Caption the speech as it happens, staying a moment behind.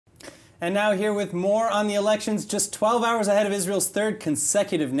And now here with more on the elections, just 12 hours ahead of Israel's third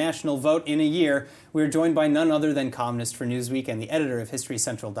consecutive national vote in a year, we're joined by none other than columnist for Newsweek and the editor of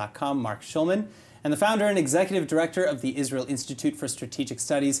HistoryCentral.com, Marc Schulman, and the founder and executive director of the Israel Institute for Strategic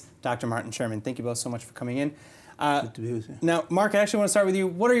Studies, Dr. Martin Sherman. Thank you both so much for coming in. Good to be with you. Now, Marc, I actually want to start with you.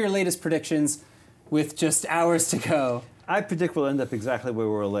 What are your latest predictions with just hours to go? I predict we'll end up exactly where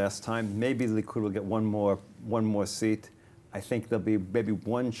we were last time. Maybe the Likud will get one more seat. I think there'll be maybe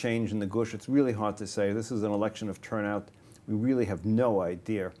one change in the Gush. It's really hard to say. This is an election of turnout. We really have no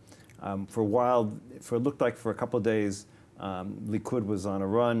idea. For a while, it looked like for a couple of days, Likud was on a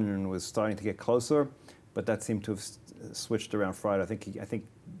run and was starting to get closer, but that seemed to have switched around Friday. I think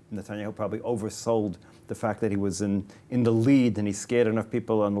Netanyahu probably oversold the fact that he was in the lead, and he scared enough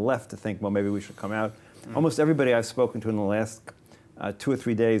people on the left to think, well, maybe we should come out. Almost everybody I've spoken to in the last 2 or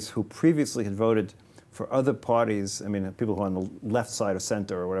 3 days who previously had voted for other parties, I mean, people who are on the left side of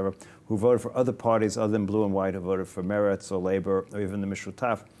center or whatever, who voted for other parties other than blue and white, who voted for Meretz or Labor or even the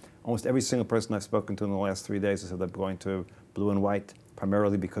Mishutaf, almost every single person I've spoken to in the last 3 days has said they're going to blue and white,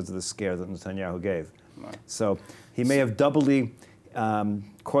 primarily because of the scare that Netanyahu gave. Right. So he may have doubly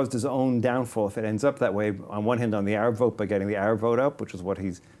caused his own downfall if it ends up that way. On one hand, on the Arab vote by getting the Arab vote up, which is what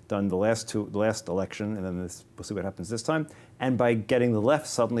he's done the last election, and then we'll see what happens this time, and by getting the left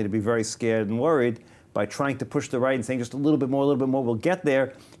suddenly to be very scared and worried by trying to push the right and saying just a little bit more, we'll get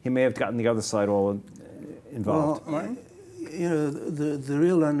there. He may have gotten the other side all involved. Well, you know, the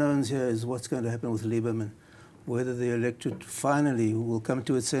real unknowns here is what's going to happen with Lieberman, whether the electorate finally will come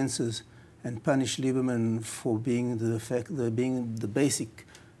to its senses and punish Lieberman for being the basic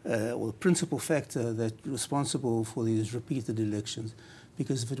or the principal factor that's responsible for these repeated elections.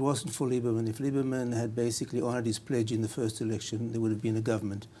 Because if it wasn't for Lieberman, if Lieberman had basically honored his pledge in the first election, there would have been a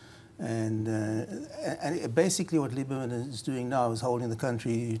government. And basically what Lieberman is doing now is holding the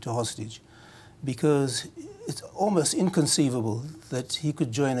country to hostage, because it's almost inconceivable that he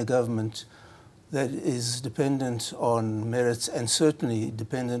could join a government that is dependent on merits and certainly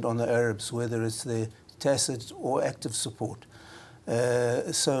dependent on the Arabs, whether it's their tacit or active support.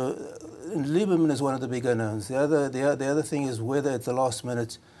 So Lieberman is one of the big unknowns. The other thing is whether at the last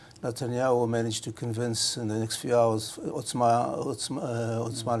minute Netanyahu will manage to convince in the next few hours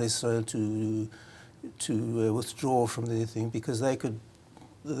Otzma Israel to withdraw from their thing, because they could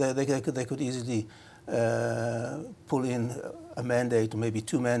easily pull in a mandate or maybe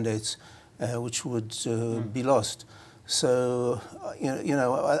 2 mandates, which would be lost. So you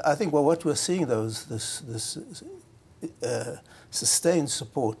know, I think what we're seeing though is this sustained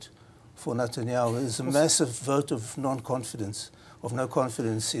support for Netanyahu is a massive vote of non-confidence. Of no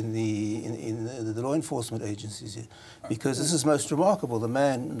confidence in the law enforcement agencies here. Because this is most remarkable. The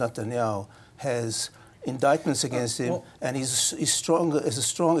man, Netanyahu, has indictments against him, and he's stronger,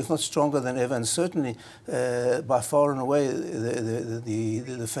 if not stronger than ever, and certainly by far and away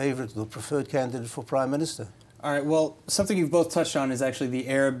the favorite, the preferred candidate for prime minister. All right, well, something you've both touched on is actually the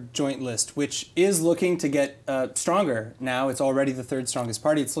Arab Joint List, which is looking to get stronger now. It's already the 3rd strongest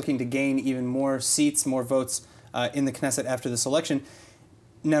party. It's looking to gain even more seats, more votes in the Knesset after this election.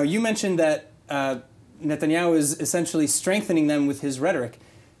 Now, you mentioned that Netanyahu is essentially strengthening them with his rhetoric.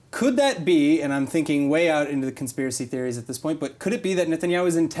 Could that be, and I'm thinking way out into the conspiracy theories at this point, but could it be that Netanyahu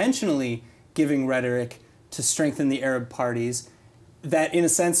is intentionally giving rhetoric to strengthen the Arab parties that, in a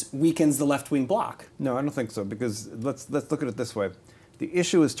sense, weakens the left-wing bloc? No, I don't think so, because let's look at it this way. The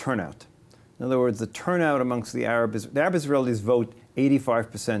issue is turnout. In other words, the turnout amongst the Arab Israelis vote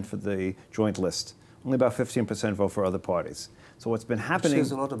 85% for the Joint List. Only about 15% vote for other parties. So what's been happening... Which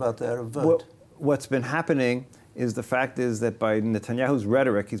says a lot about the Arab vote. What's been happening is the fact is that by Netanyahu's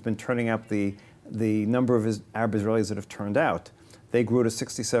rhetoric, he's been turning up the number of Arab Israelis that have turned out. They grew to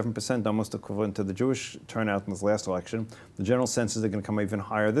 67%, almost equivalent to the Jewish turnout in this last election. The general sense is they're going to come even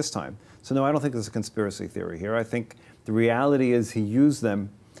higher this time. So no, I don't think there's a conspiracy theory here. I think the reality is he used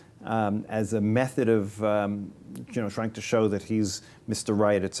them as a method of trying to show that he's Mr.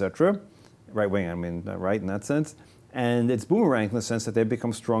 Right, etc. Right wing, I mean, right in that sense. And it's boomerang in the sense that they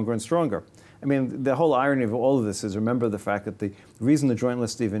become stronger and stronger. I mean, the whole irony of all of this is, remember the fact that the reason the Joint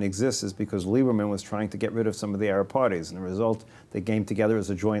List even exists is because Lieberman was trying to get rid of some of the Arab parties. And the result, they came together as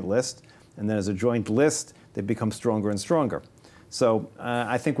a joint list. And then as a joint list, they become stronger and stronger. So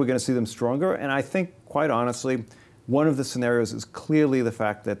I think we're going to see them stronger. And I think, quite honestly, one of the scenarios is clearly the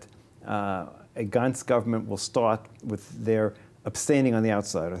fact that a Gantz government will start with their abstaining on the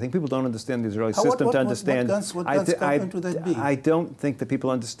outside. I think people don't understand the Israeli system to understand. What government would that be? I don't think that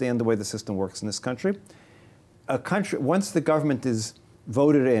people understand the way the system works in this country. Once the government is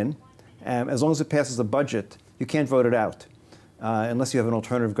voted in, as long as it passes a budget, you can't vote it out. unless you have an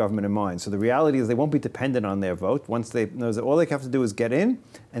alternative government in mind. So the reality is they won't be dependent on their vote. Once they know that all they have to do is get in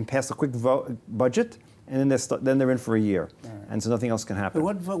and pass a quick budget, and then they're in for a year. Right. And so nothing else can happen.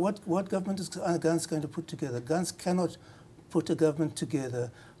 But what government is Gantz going to put together? Gantz cannot put a government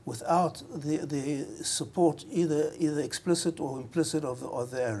together without the support, either explicit or implicit,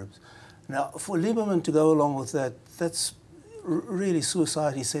 of the Arabs. Now, for Lieberman to go along with that, that's really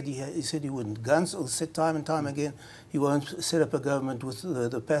suicide. He said he wouldn't. Gantz will said time and time again he won't set up a government with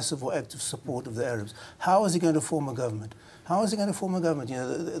the passive or active support of the Arabs. How is he going to form a government? How is he going to form a government? You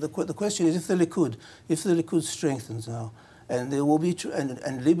know, the question is, if the Likud strengthens now, and there will be, and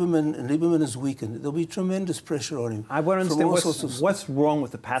Lieberman is weakened, there'll be tremendous pressure on him. I want to understand what's wrong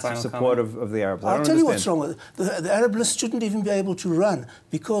with the passive support of the Arabs. I'll tell you what's wrong with it. The Arab list shouldn't even be able to run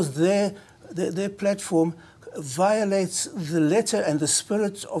because their platform violates the letter and the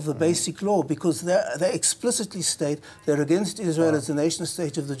spirit of the basic law, because they explicitly state they're against Israel as the nation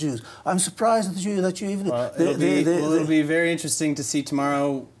state of the Jews. I'm surprised that you even... It'll be very interesting to see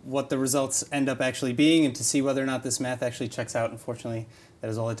tomorrow what the results end up actually being, and to see whether or not this math actually checks out. Unfortunately, that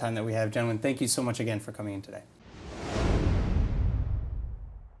is all the time that we have. Gentlemen, thank you so much again for coming in today.